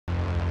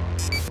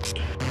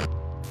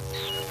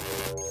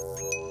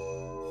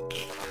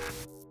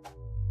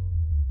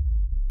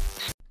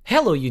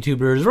Hello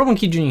YouTubers,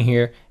 RogueMonkeyJr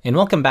here, and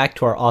welcome back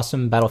to our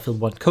awesome Battlefield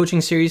 1 coaching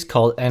series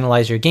called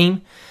Analyze Your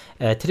Game.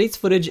 Today's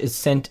footage is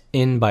sent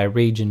in by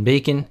Rage and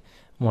Bacon,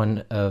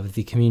 one of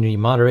the community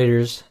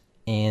moderators,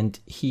 and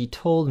he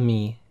told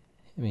me,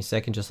 give me a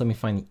second, just let me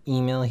find the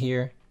email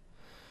here.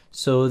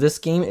 So this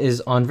game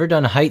is on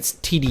Verdun Heights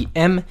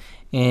TDM,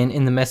 and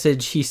in the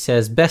message he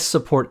says, best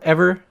support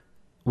ever,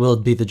 will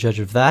be the judge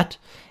of that,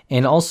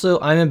 and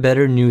also I'm a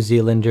better New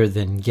Zealander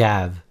than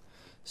Gav.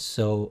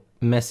 So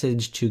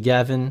message to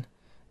Gavin,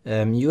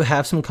 you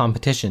have some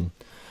competition.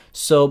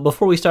 So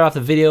before we start off the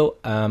video,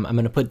 I'm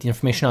going to put the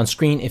information on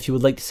screen if you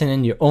would like to send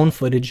in your own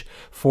footage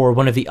for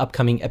one of the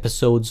upcoming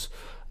episodes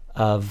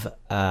of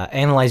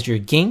Analyze Your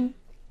Game.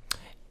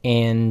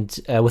 And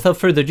without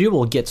further ado,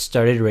 we'll get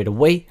started right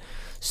away.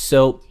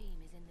 So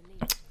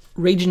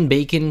Rage and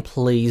Bacon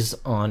plays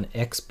on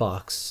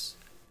Xbox,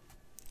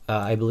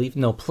 I believe,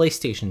 no,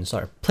 PlayStation,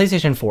 sorry,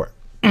 PlayStation 4.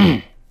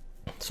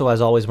 So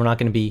as always, we're not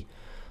going to be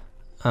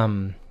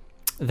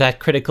that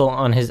critical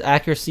on his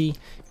accuracy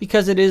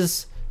because it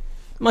is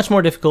much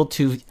more difficult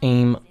to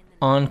aim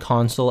on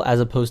console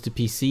as opposed to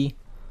PC.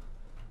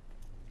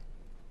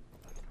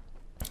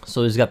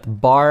 So he's got the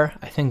bar.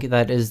 I think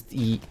that is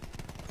the...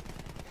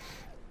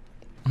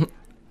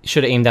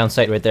 Should have aimed down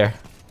sight right there.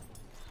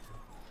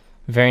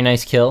 Very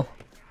nice kill.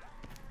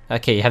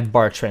 Okay, you have the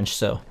bar trench,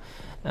 so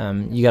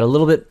you got a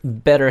little bit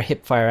better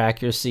hip fire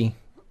accuracy.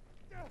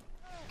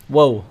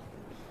 Whoa.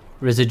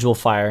 Residual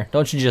fire.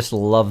 Don't you just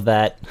love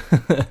that?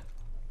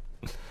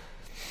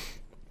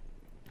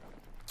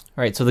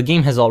 Alright, so the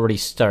game has already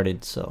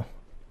started, so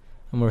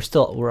and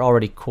we're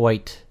already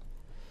quite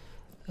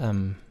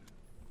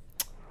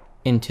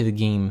into the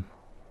game.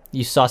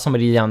 You saw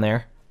somebody down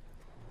there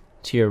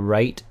to your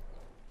right.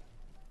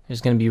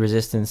 There's gonna be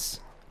resistance.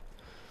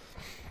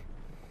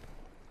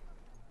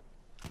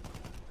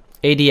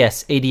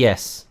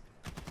 ADS.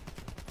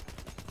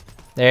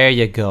 There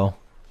you go.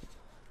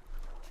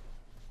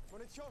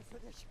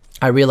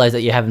 I realize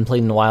that you haven't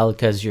played in a while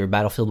because your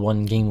Battlefield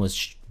 1 game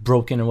was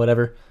broken or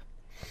whatever,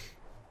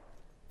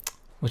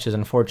 which is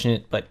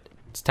unfortunate, but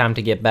it's time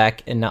to get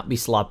back and not be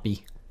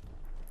sloppy.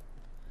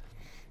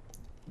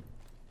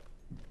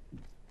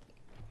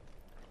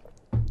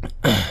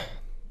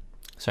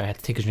 Sorry, I had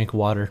to take a drink of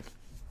water.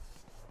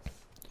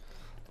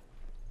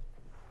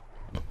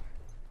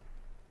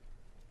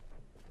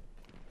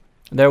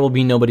 There will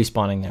be nobody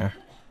spawning there.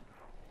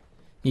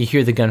 You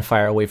hear the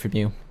gunfire away from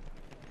you.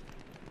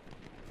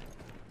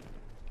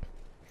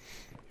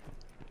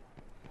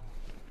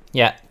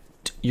 Yeah,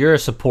 you're a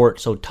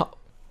support, so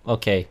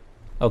okay,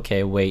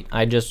 wait,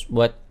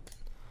 what?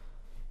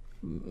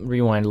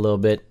 Rewind a little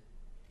bit.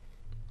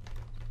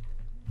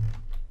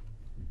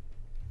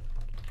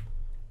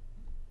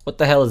 What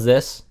the hell is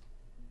this?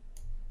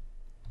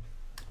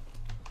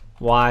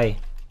 Why?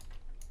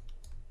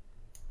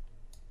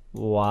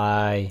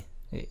 That's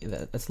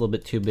a little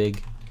bit too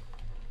big.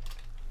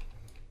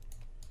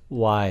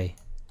 Why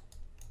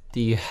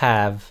do you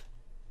have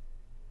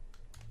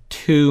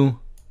two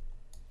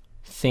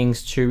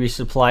things to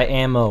resupply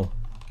ammo?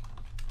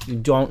 You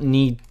don't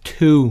need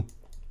two.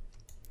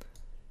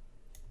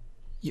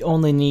 You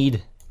only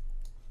need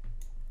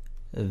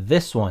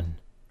this one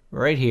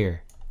right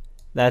here.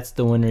 That's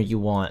the winner you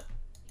want.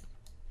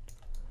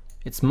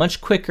 It's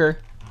much quicker.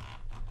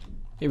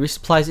 It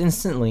resupplies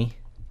instantly.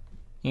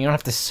 You don't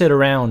have to sit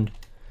around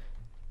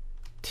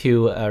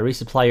to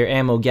resupply your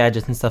ammo,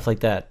 gadgets, and stuff like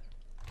that.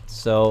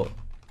 So,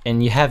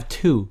 and you have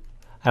two.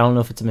 I don't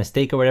know if it's a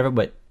mistake or whatever,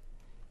 but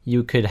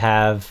you could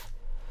have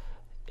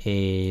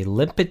a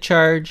limpet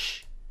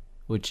charge,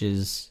 which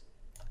is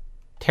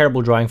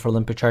terrible drawing for a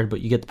limpet charge,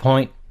 but you get the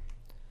point.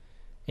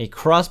 A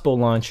crossbow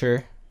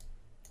launcher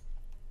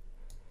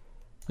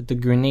with the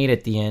grenade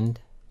at the end,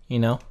 you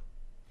know,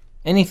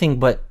 anything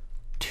but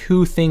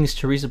two things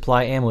to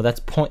resupply ammo.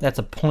 That's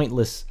a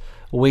pointless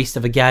waste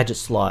of a gadget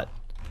slot.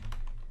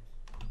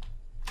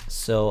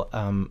 So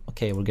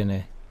okay, we're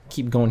gonna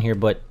keep going here,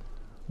 but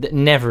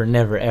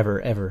never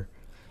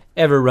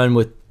ever run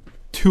with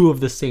two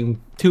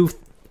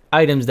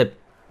items that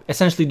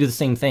essentially do the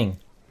same thing.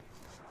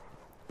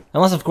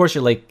 Unless, of course,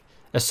 you're like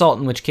assault,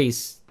 in which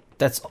case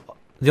that's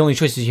the only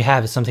choices you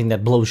have is something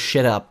that blows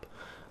shit up.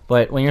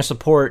 But when you're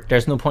support,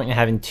 there's no point in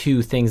having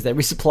two things that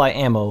resupply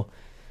ammo.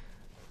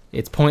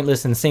 It's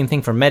pointless, and the same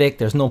thing for medic.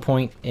 There's no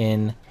point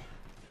in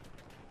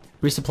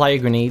resupply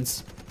your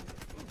grenades.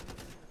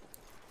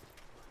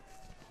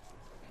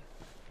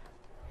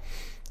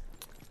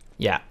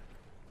 Yeah.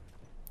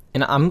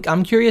 And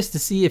I'm curious to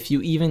see if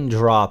you even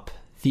drop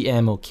the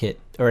ammo kit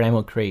or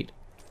ammo crate.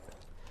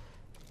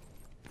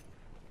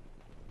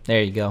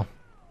 There you go.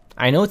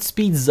 I know it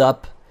speeds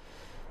up.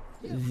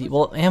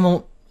 Well,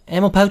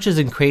 ammo pouches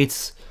and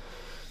crates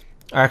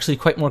are actually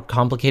quite more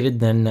complicated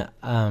than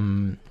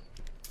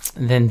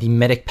the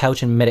medic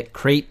pouch and medic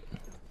crate.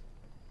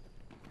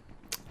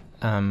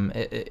 It's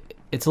a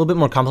little bit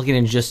more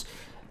complicated than just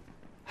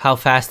how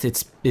fast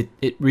it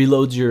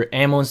reloads your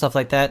ammo and stuff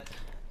like that.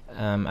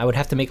 I would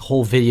have to make a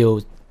whole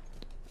video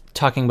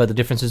talking about the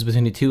differences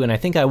between the two, and I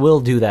think I will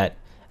do that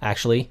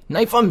actually.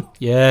 Knife him!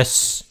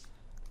 Yes!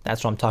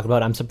 That's what I'm talking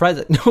about. I'm surprised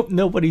that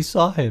nobody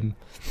saw him.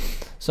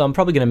 So I'm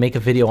probably going to make a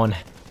video on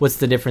what's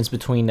the difference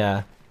between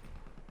the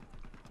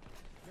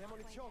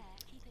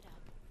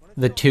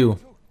two.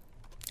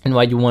 And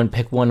why you want to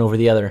pick one over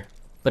the other.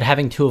 But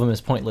having two of them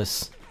is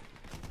pointless.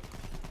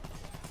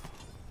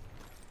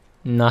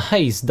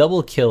 Nice!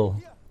 Double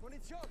kill.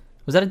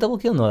 Was that a double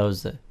kill? No, that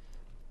was the...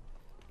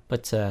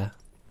 But,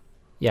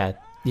 yeah.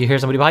 You hear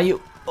somebody behind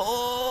you?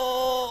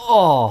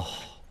 Oh!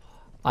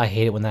 I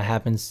hate it when that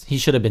happens. He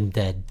should have been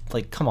dead.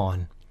 Like, come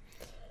on.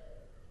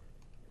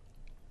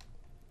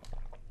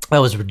 That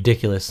was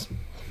ridiculous.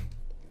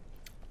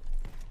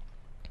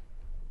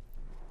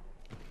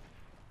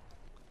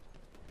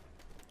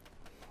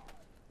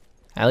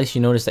 At least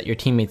you notice that your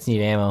teammates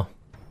need ammo.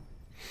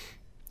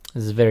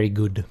 This is very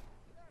good.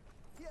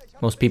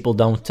 Most people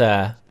don't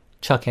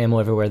chuck ammo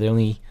everywhere. They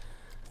only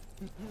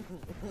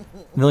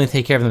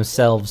take care of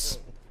themselves.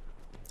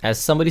 As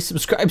somebody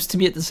subscribes to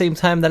me at the same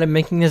time that I'm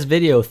making this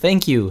video,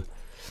 thank you.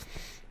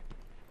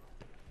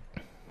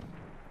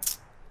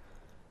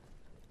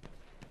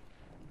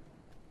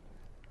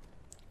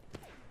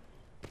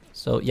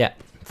 So yeah,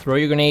 throw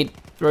your grenade,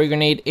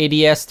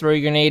 ADS, throw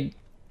your grenade.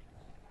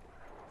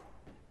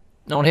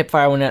 Don't hip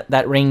fire when at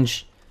that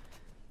range.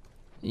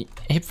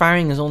 Hip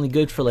firing is only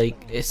good for,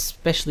 like,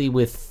 especially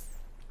with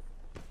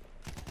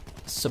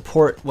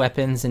support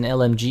weapons and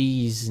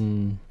LMGs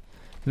and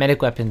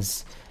medic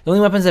weapons. The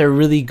only weapons that are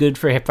really good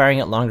for hip firing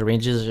at longer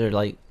ranges are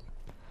like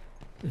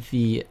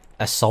the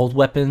assault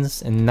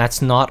weapons, and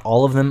that's not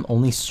all of them,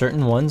 only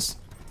certain ones.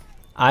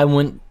 I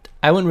wouldn't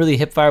really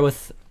hip fire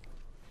with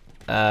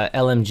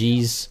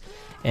LMGs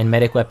and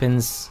medic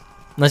weapons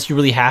unless you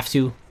really have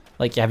to,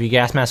 like you have your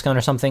gas mask on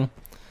or something.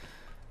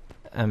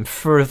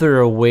 Further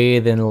away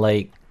than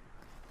like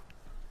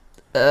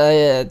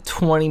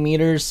 20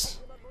 meters,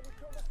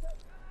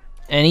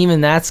 and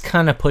even that's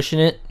kind of pushing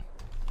it.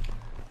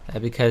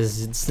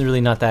 Because it's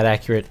really not that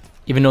accurate,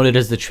 even though it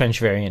is the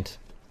trench variant.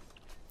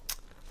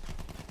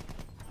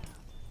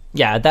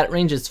 Yeah, that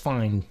range is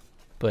fine,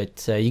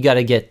 but you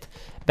gotta get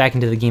back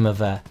into the game of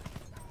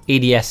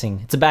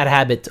ADSing. It's a bad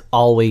habit to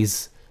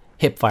always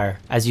hip fire.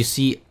 As you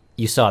see,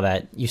 you saw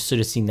that. You should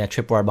have seen that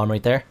tripwire bomb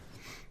right there.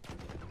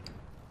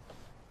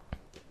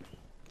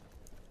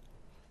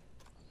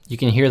 You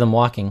can hear them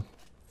walking.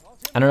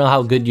 I don't know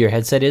how good your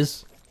headset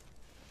is.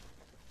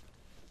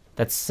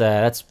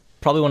 That's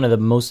probably one of the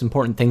most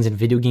important things in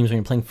video games when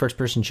you're playing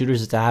first-person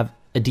shooters is to have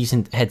a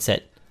decent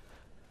headset.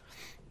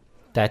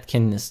 That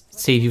can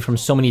save you from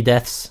so many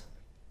deaths.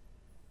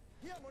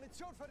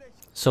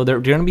 So they're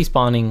going to be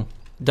spawning.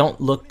 Don't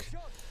look.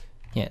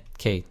 Yeah,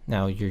 okay.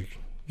 Now you're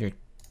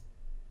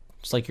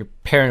it's like you're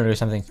paranoid or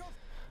something.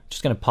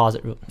 Just going to pause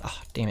it.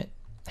 Oh, damn it.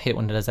 I hate it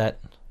when it does that.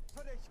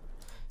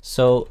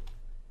 So,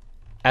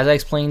 as I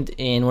explained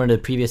in one of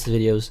the previous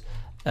videos,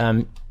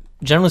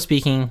 generally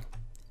speaking,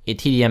 a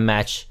TDM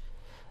match,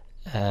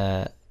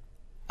 how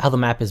the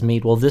map is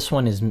made. Well, this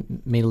one is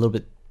made a little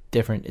bit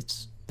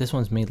different. This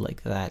one's made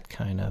like that,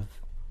 kind of.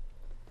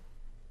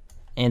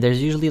 And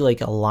there's usually like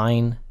a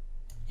line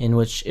in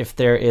which if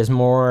there is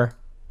more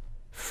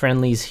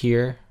friendlies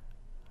here,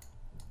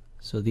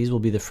 so these will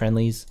be the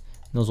friendlies,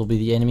 and those will be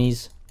the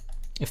enemies.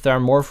 If there are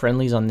more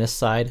friendlies on this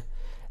side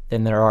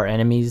than there are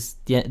enemies,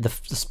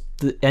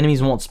 the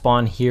enemies won't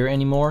spawn here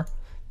anymore.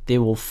 They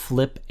will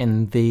flip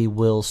and they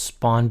will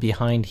spawn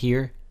behind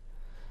here.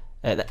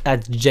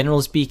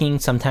 Generally speaking,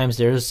 sometimes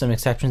there's some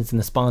exceptions and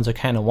the spawns are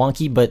kind of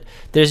wonky, but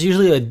there's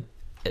usually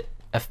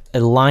a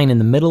line in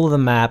the middle of the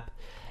map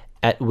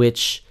at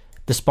which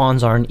the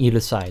spawns are on either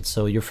side.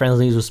 So your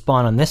friendlies will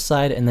spawn on this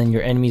side, and then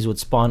your enemies would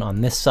spawn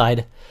on this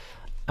side.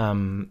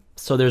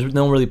 So there's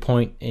no really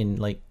point in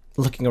like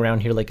looking around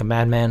here like a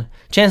madman.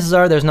 Chances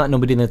are there's not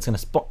nobody that's gonna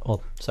spawn.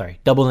 Oh, sorry,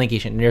 double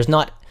negation. There's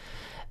not.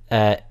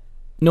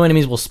 No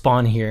enemies will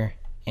spawn here,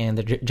 and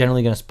they're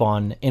generally gonna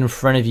spawn in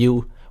front of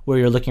you where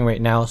you're looking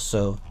right now.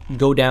 So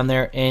go down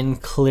there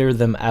and clear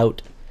them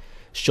out.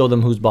 Show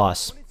them who's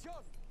boss.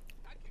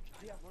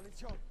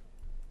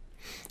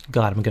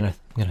 God, I'm gonna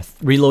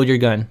reload your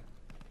gun.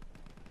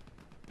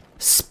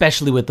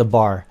 Especially with the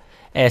bar.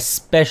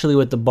 Especially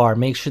with the bar.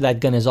 Make sure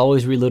that gun is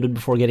always reloaded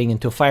before getting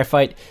into a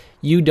firefight.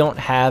 You don't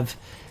have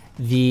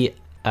the,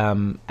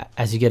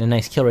 as you get a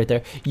nice kill right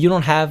there, you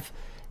don't have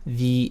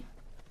the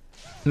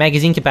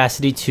magazine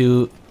capacity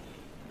to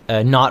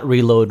not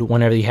reload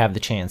whenever you have the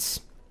chance.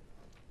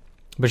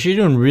 But you're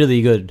doing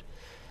really good.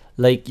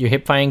 Like, your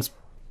hip firing's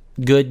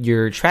good,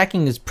 your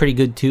tracking is pretty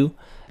good too.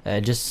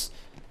 Just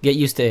get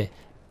used to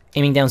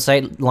aiming down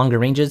sight longer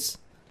ranges,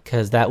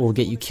 because that will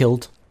get you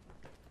killed.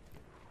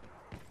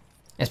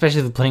 Especially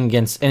if you're playing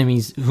against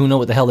enemies who know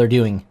what the hell they're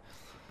doing.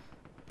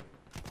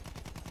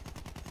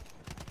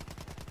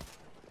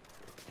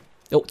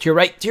 Oh, to your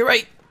right, to your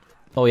right!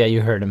 Oh yeah,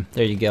 you heard him.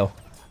 There you go.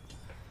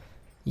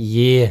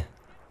 Yeah.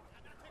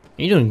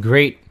 You're doing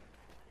great.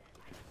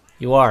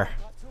 You are.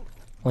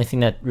 Only thing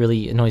that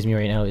really annoys me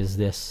right now is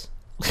this.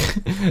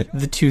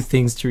 The two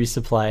things to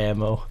resupply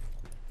ammo.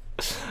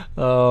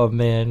 Oh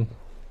man.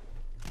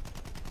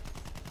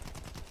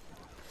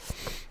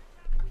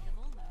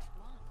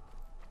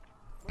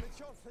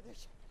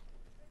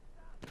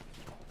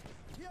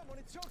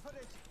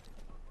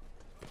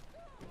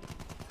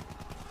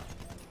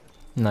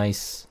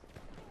 Nice.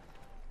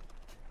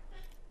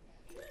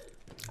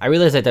 I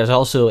realize that there's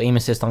also aim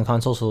assist on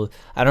console, so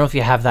I don't know if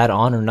you have that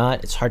on or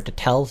not. It's hard to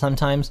tell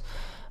sometimes.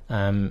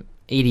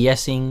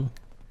 ADSing,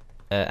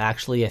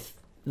 actually,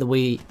 the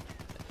way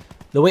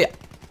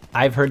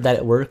I've heard that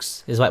it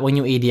works is that when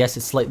you ADS,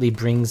 it slightly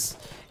brings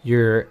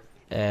your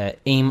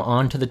aim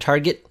onto the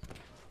target.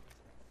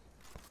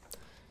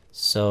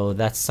 So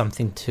that's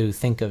something to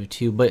think of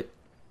too. But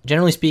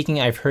generally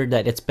speaking, I've heard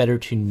that it's better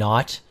to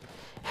not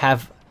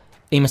have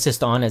aim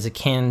assist on, as it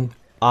can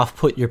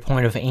off-put your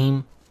point of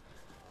aim.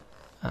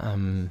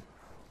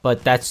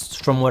 But that's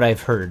from what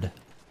I've heard.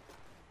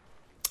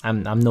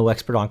 I'm no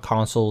expert on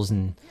consoles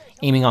and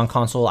aiming on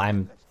console.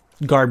 I'm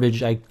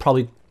garbage. I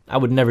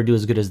would never do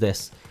as good as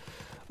this.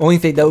 Only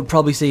thing that would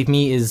probably save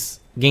me is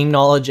game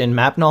knowledge and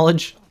map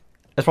knowledge.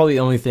 That's probably the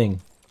only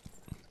thing.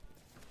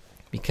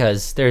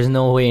 Because there's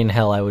no way in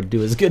hell I would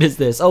do as good as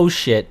this. Oh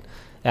shit.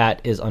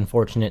 That is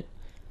unfortunate.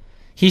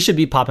 He should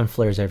be popping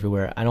flares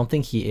everywhere. I don't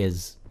think he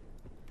is.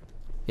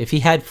 If he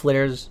had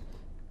flares...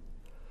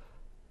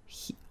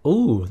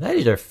 Ooh, that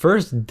is our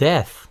first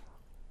death.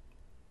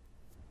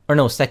 Or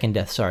no, second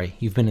death, sorry.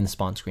 You've been in the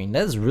spawn screen.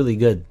 That is really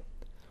good.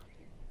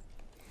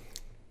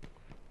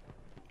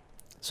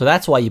 So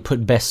that's why you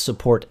put best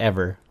support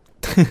ever.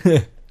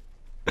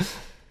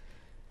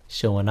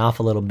 Showing off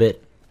a little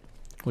bit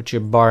with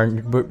your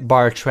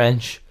bar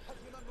trench.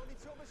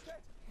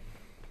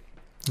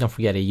 Don't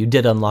forget it, you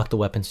did unlock the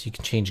weapon, so you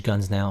can change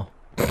guns now.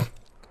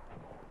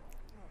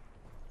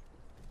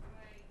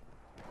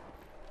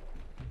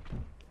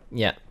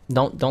 Yeah,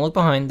 don't look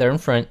behind. They're in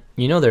front.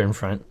 You know they're in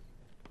front.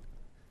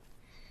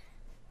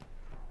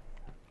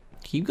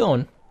 Keep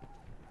going.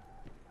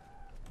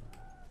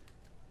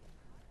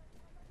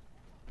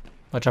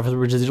 Watch out for the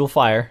residual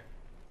fire.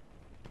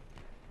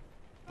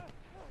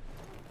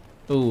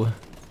 Ooh.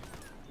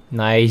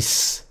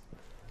 Nice.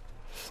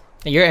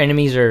 Your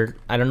enemies are...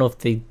 I don't know if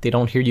they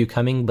don't hear you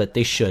coming, but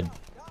they should.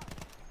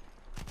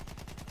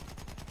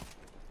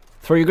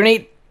 Throw your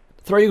grenade!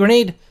 Throw your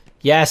grenade!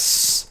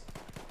 Yes!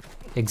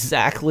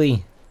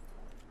 Exactly.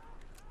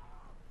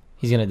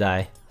 He's gonna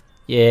die.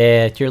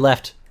 Yeah, to your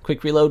left.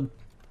 Quick reload.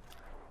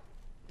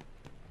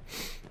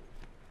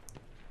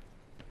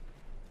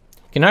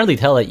 Can hardly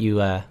tell that you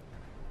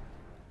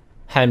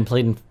hadn't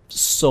played in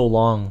so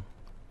long.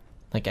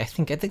 Like I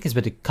think it's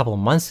been a couple of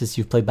months since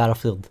you've played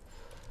Battlefield.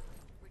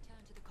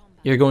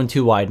 You're going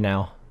too wide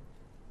now.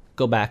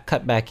 Go back,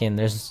 cut back in.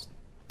 There's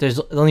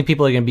the only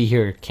people that are gonna be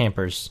here,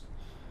 campers.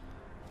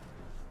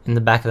 In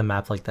the back of the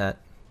map like that.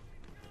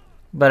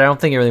 But I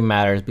don't think it really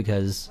matters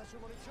because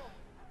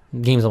the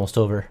game's almost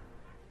over.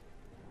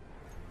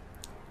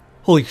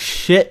 Holy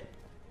shit!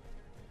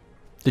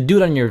 The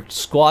dude on your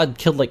squad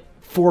killed like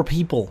 4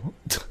 people.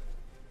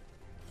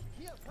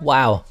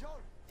 Wow.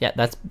 Yeah,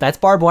 that's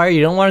barbed wire. You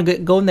don't want to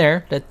go in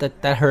there.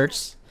 That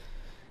hurts.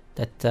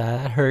 That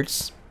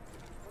hurts.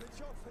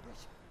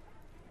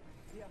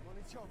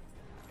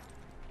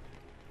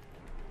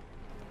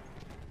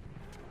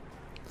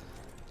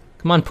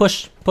 Come on,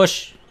 push,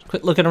 push.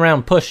 Quit looking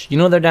around, push. You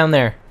know they're down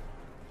there.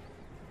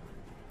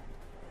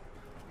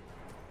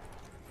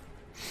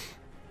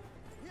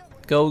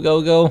 Go,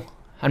 go, go.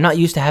 I'm not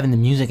used to having the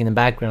music in the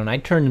background. I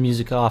turn the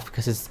music off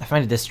because I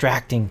find it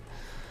distracting.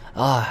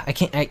 I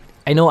can't.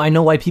 I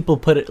know why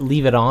people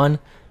leave it on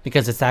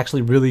because it's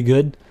actually really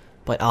good,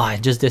 but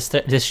it just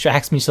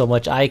distracts me so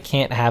much. I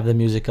can't have the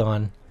music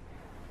on.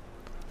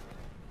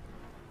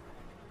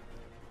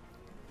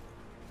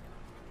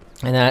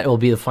 And that will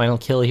be the final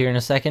kill here in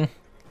a second.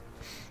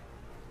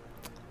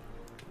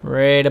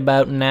 Right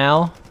about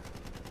now.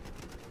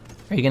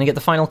 Are you gonna get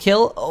the final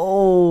kill?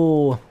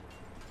 Oh,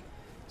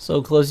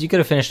 so close. You could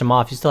have finished him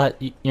off. You still had.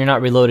 You're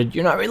not reloaded.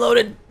 You're not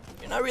reloaded.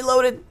 You're not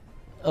reloaded.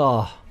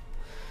 Oh.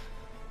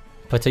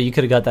 But you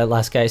could have got that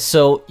last guy.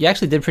 So you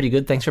actually did pretty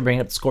good. Thanks for bringing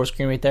up the score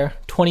screen right there.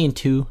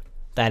 20-2.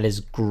 That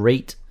is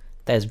great.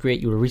 That is great.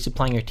 You were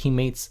resupplying your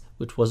teammates,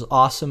 which was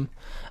awesome.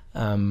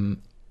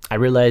 I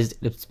realized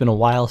it's been a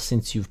while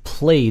since you've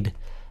played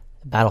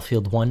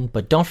Battlefield 1,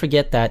 but don't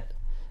forget that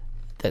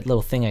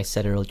little thing I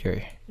said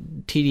earlier.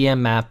 TDM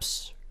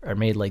maps are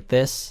made like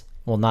this.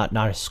 Well, not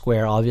a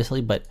square,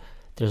 obviously, but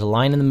there's a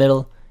line in the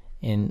middle,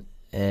 and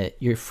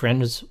your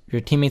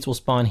teammates will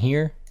spawn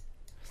here,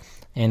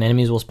 and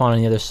enemies will spawn on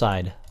the other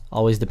side,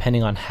 always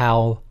depending on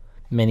how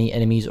many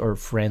enemies or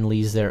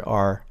friendlies there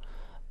are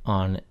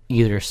on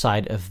either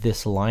side of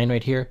this line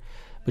right here.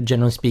 But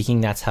generally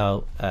speaking, that's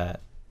how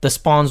the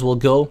spawns will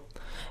go.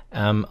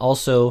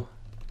 Also,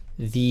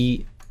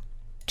 the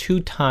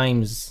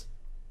 2x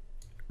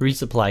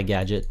resupply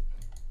gadget,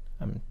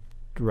 I'm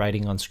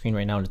writing on screen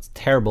right now and it's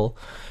terrible.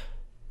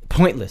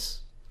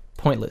 Pointless.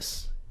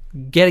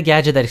 Get a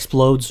gadget that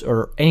explodes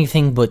or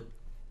anything but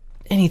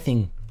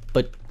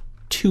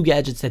 2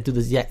 gadgets that do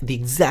the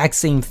exact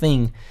same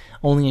thing,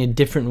 only in a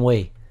different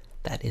way.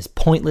 That is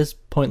pointless.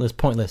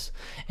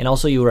 And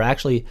also, you were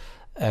actually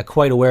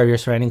quite aware of your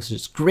surroundings,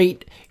 which is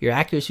great. Your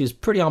accuracy is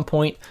pretty on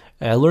point.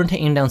 Learn to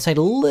aim down sight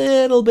a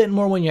little bit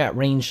more when you're at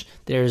range.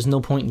 There's no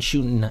point in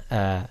shooting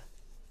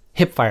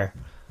hip fire.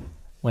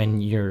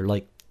 when you're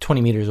like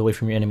 20 meters away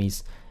from your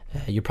enemies,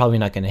 you're probably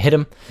not going to hit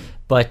them.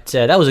 But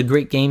that was a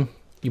great game.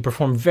 You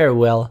performed very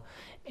well,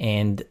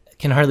 and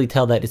can hardly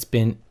tell that it's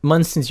been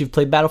months since you've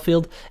played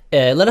Battlefield.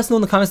 Let us know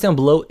in the comments down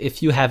below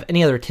if you have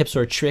any other tips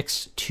or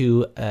tricks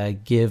to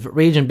give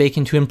Rage and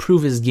Bacon to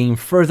improve his game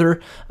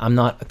further. I'm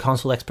not a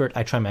console expert.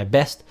 I try my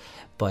best,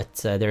 but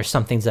there are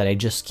some things that I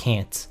just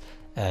can't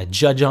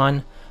judge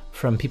on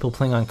from people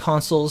playing on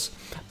consoles.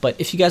 But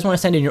if you guys want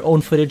to send in your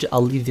own footage,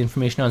 I'll leave the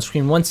information on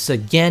screen once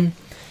again.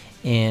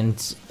 And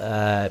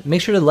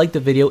make sure to like the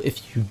video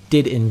if you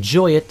did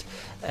enjoy it.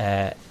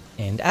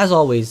 And as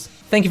always,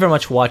 thank you very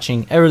much for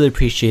watching. I really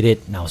appreciate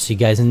it. And I'll see you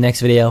guys in the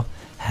next video.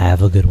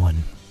 Have a good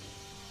one.